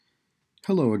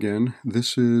Hello again.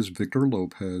 This is Victor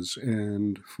Lopez,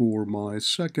 and for my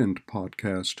second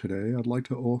podcast today, I'd like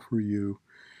to offer you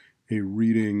a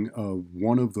reading of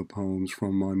one of the poems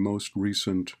from my most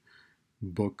recent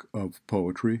book of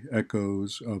poetry,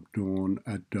 Echoes of Dawn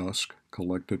at Dusk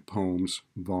Collected Poems,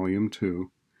 Volume 2.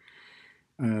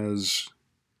 As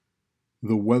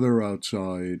the weather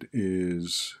outside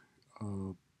is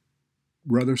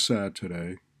rather sad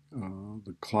today,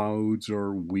 the clouds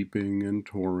are weeping in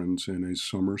torrents in a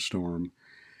summer storm.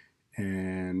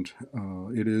 And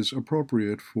it is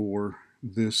appropriate for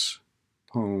this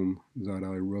poem that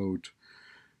I wrote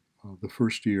the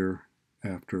first year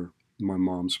after my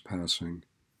mom's passing.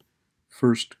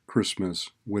 First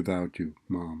Christmas without you,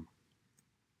 Mom.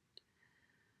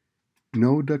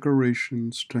 No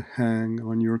decorations to hang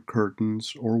on your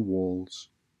curtains or walls.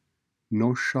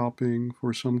 No shopping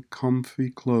for some comfy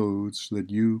clothes that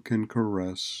you can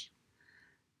caress.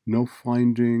 No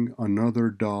finding another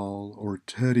doll or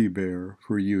teddy bear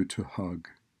for you to hug.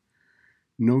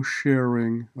 No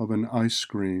sharing of an ice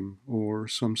cream or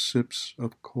some sips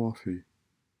of coffee.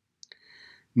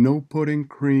 No putting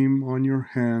cream on your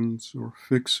hands or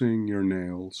fixing your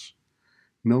nails.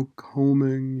 No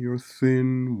combing your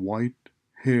thin white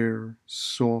hair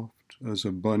soft as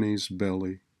a bunny's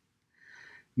belly.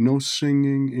 No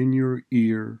singing in your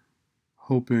ear,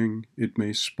 hoping it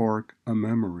may spark a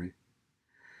memory.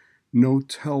 No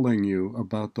telling you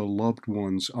about the loved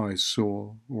ones I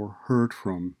saw or heard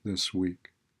from this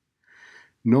week.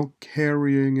 No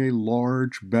carrying a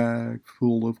large bag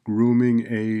full of grooming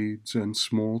aids and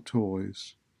small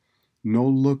toys. No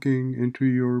looking into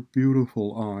your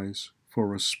beautiful eyes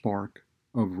for a spark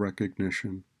of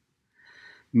recognition.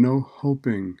 No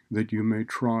hoping that you may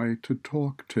try to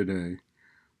talk today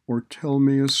or tell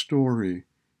me a story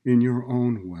in your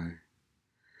own way.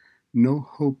 No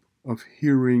hope of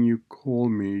hearing you call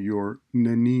me your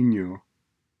nenino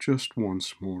just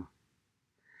once more.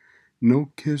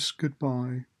 No kiss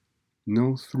goodbye.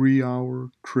 No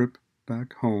 3-hour trip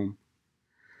back home.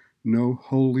 No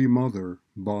Holy Mother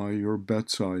by your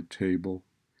bedside table.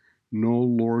 No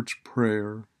Lord's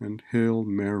Prayer and Hail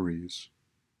Marys.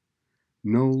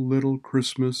 No little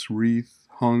Christmas wreath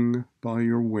hung by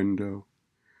your window.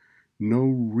 No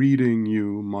reading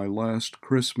you my last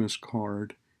Christmas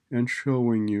card and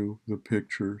showing you the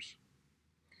pictures.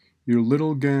 Your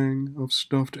little gang of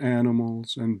stuffed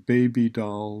animals and baby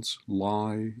dolls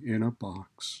lie in a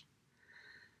box.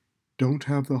 Don't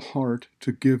have the heart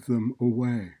to give them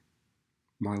away.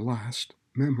 My last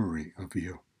memory of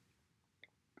you.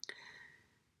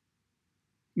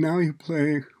 Now you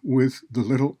play with the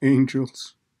little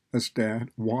angels as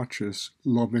Dad watches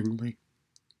lovingly,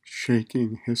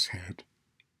 shaking his head.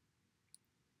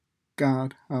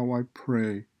 God, how I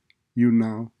pray you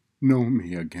now know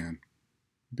me again,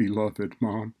 beloved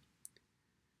Mom,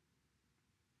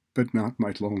 but not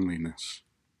my loneliness.